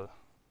able,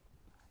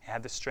 he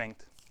had the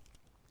strength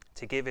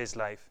to give his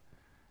life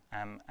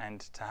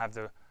and to have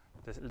the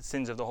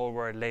sins of the whole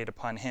world laid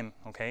upon him.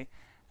 Okay,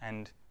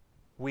 and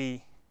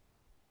we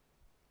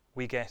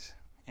get,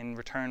 in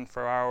return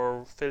for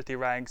our filthy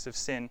rags of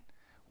sin,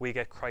 we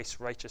get Christ's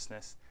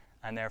righteousness,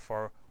 and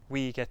therefore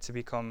we get to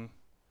be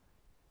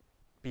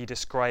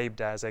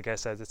described as, I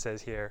guess, as it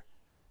says here,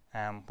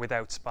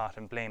 without spot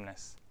and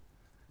blameless.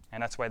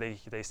 And that's why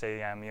they say,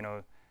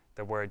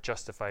 the word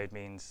justified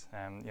means,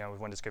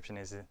 one description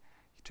is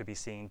to be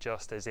seen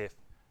just as if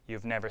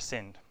you've never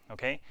sinned.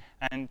 Okay?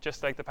 And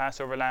just like the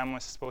Passover lamb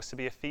was supposed to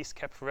be a feast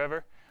kept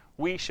forever,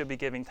 we should be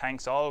giving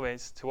thanks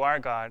always to our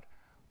God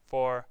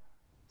for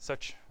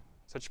such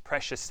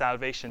precious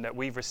salvation that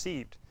we've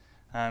received.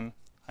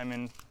 I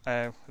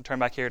I'll turn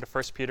back here to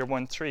 1 Peter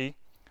 1:3.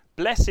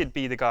 Blessed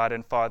be the God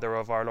and Father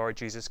of our Lord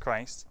Jesus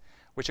Christ,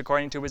 which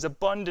according to his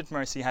abundant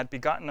mercy had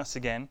begotten us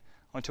again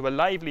unto a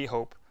lively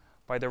hope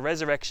by the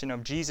resurrection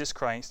of Jesus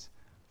Christ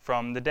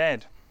from the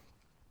dead.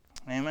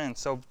 Amen.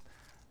 So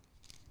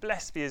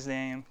blessed be his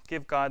name.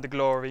 Give God the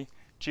glory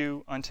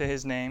due unto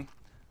his name.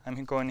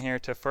 I'm going here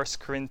to 1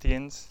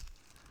 Corinthians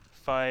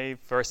 5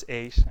 verse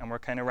 8, and we're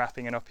kind of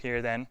wrapping it up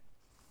here then,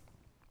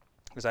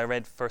 because I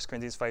read 1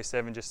 Corinthians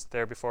 5:7 just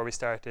there before we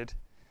started.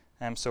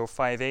 So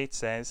 5:8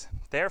 says,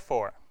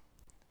 therefore,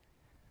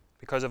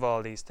 because of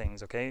all these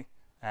things, okay,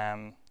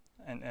 I'll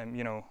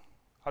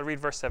read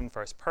verse 7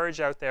 first.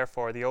 Purge out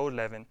therefore the old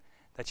leaven,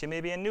 that ye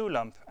may be a new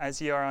lump, as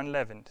ye are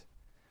unleavened.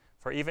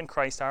 For even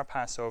Christ our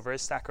Passover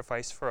is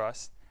sacrificed for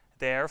us.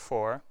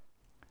 Therefore,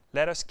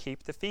 let us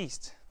keep the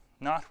feast,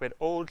 not with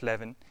old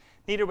leaven,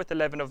 neither with the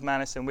leaven of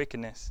malice and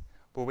wickedness,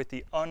 but with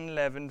the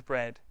unleavened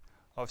bread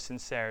of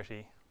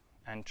sincerity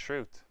and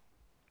truth.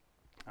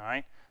 All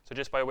right, so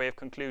just by way of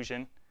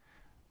conclusion,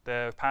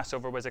 the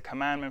Passover was a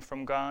commandment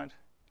from God.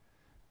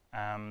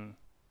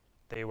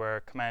 They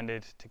were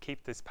commanded to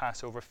keep this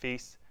Passover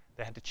feast.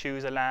 They had to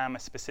choose a lamb, a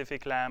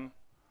specific lamb,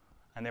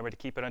 and they were to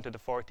keep it unto the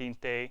 14th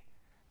day,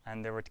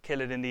 and they were to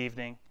kill it in the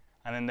evening,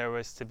 and then there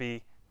was to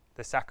be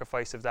the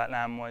sacrifice of that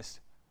lamb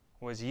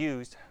was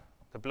used,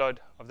 the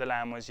blood of the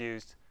lamb was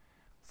used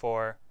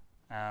for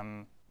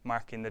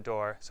marking the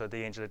door, so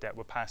the angel of death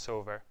would pass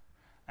over,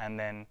 and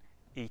then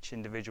each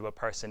individual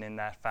person in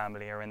that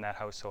family or in that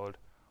household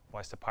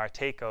was to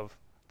partake of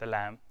the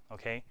lamb,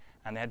 okay?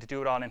 And they had to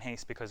do it all in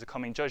haste because of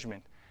coming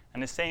judgment.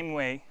 And the same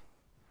way,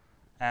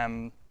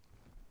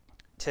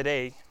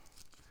 today,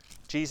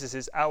 Jesus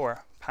is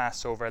our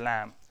Passover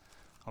lamb,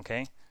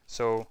 okay?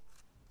 So,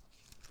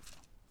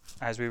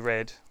 as we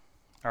read,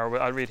 or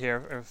I'll read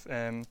here,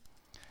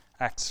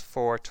 Acts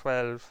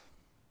 4:12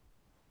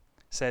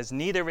 says,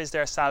 neither is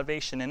there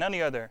salvation in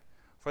any other,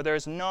 for there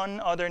is none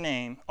other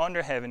name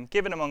under heaven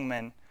given among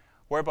men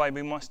whereby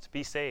we must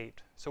be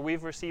saved. So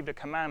we've received a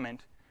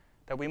commandment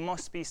that we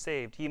must be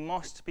saved. Ye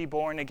must be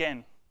born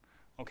again,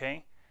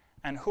 okay?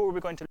 And who are we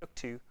going to look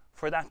to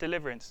for that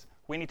deliverance?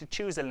 We need to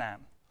choose a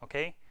lamb,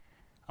 okay?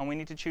 And we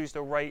need to choose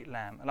the right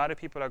lamb. A lot of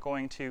people are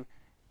going to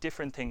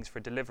different things for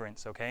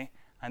deliverance, okay?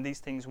 And these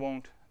things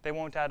won't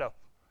add up.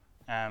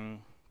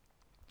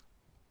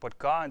 But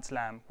God's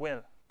lamb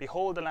will.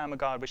 Behold the Lamb of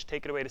God, which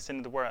taketh away the sin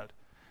of the world.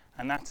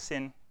 And that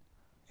sin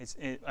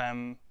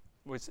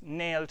was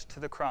nailed to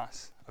the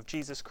cross of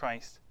Jesus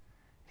Christ.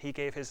 He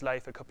gave his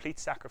life a complete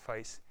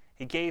sacrifice.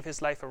 He gave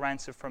his life a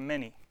ransom for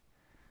many.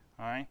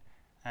 All right?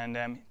 And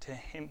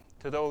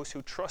to those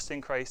who trust in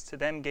Christ, to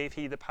them gave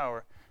he the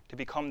power to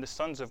become the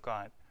sons of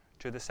God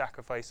through the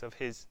sacrifice of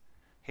his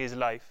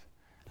life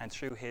and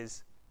through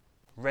his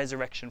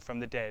resurrection from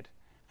the dead.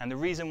 And the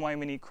reason why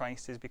we need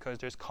Christ is because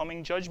there's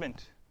coming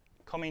judgment.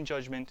 Coming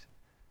judgment.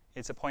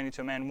 It's appointed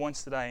to a man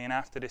once to die, and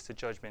after this the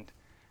judgment.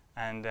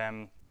 And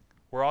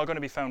we're all going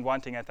to be found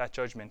wanting at that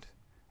judgment.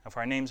 If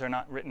our names are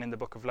not written in the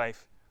book of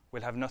life,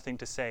 we'll have nothing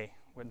to say.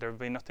 There will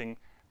be nothing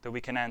that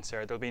we can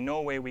answer. There'll be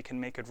no way we can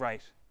make it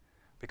right,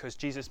 because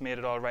Jesus made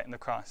it all right on the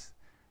cross.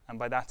 And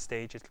by that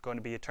stage, it's going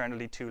to be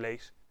eternally too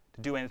late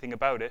to do anything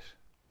about it.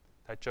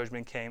 That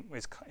judgment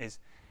is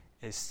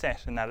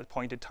set, and that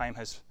appointed time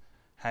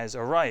has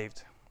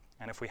arrived.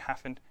 And if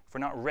we're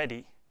not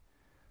ready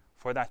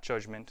for that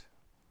judgment,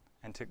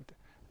 and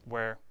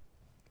where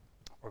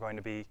we're going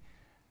to be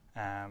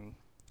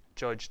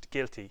judged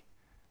guilty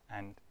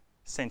and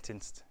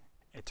sentenced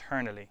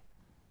eternally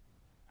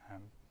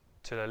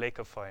to the lake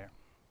of fire.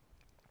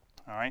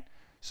 All right.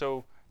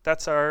 So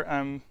that's our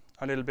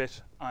a little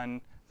bit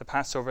on the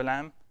Passover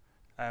lamb.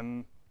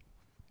 I'm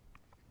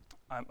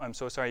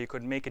so sorry you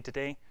couldn't make it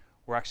today.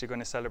 We're actually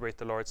going to celebrate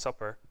the Lord's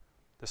Supper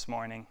this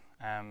morning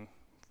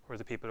for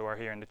the people who are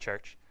here in the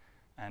church,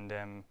 and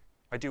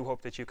I do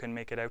hope that you can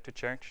make it out to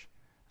church.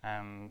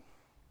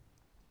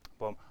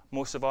 But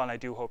most of all, I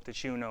do hope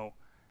that you know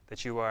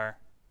that you are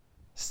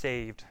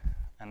saved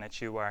and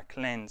that you are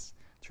cleansed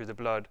through the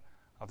blood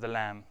of the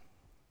Lamb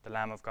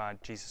of God,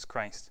 Jesus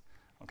Christ.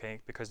 Okay,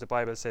 because the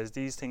Bible says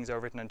these things are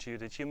written unto you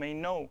that you may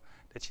know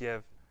that you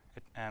have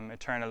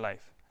eternal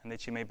life, and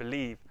that you may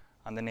believe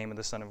on the name of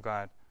the Son of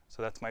God.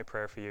 So that's my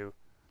prayer for you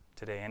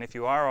today. And if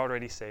you are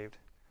already saved,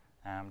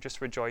 just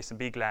rejoice and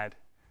be glad,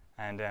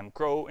 and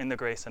grow in the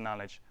grace and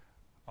knowledge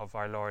of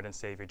our Lord and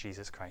Savior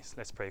Jesus Christ.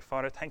 Let's pray.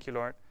 Father, thank you,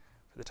 Lord,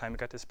 for the time we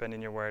got to spend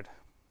in your word.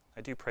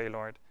 I do pray,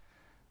 Lord,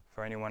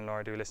 for anyone,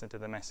 Lord, who listened to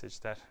the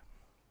message, that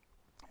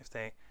if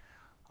they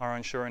are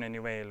unsure in any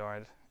way,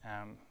 Lord,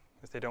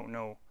 if they don't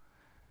know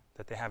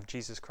that they have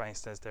Jesus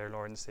Christ as their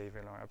Lord and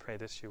Savior, Lord, I pray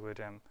that you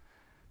would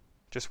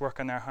just work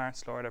on their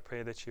hearts, Lord. I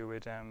pray that you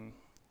would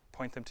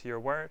point them to your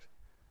word.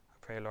 I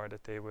pray, Lord,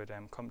 that they would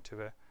come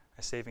to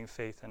a saving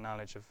faith and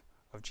knowledge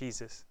of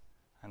Jesus,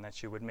 and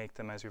that you would make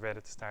them, as we read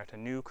at the start, a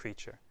new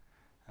creature,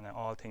 and that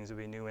all things would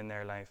be new in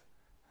their life,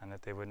 and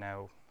that they would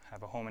now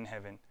have a home in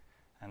heaven,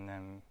 and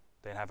then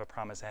they'd have a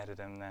promise ahead of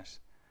them that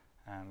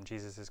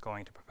Jesus is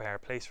going to prepare a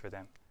place for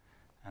them,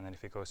 and that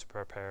if he goes to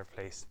prepare a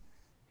place,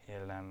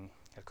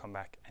 he'll come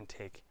back and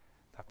take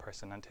that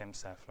person unto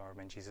himself, Lord,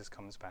 when Jesus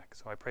comes back.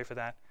 So I pray for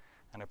that,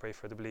 and I pray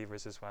for the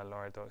believers as well,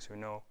 Lord, those who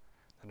know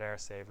that they are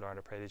saved, Lord.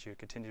 I pray that you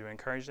continue to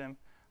encourage them.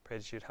 I pray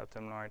that you'd help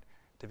them, Lord,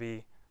 to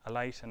be a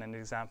light and an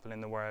example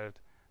in the world,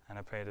 and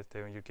I pray that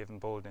you'd give them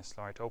boldness,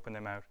 Lord, to open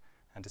them out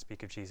and to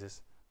speak of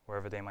Jesus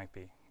wherever they might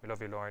be. We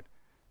love you, Lord,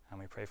 and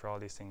we pray for all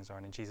these things,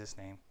 Lord, in Jesus'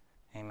 name.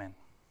 Amen.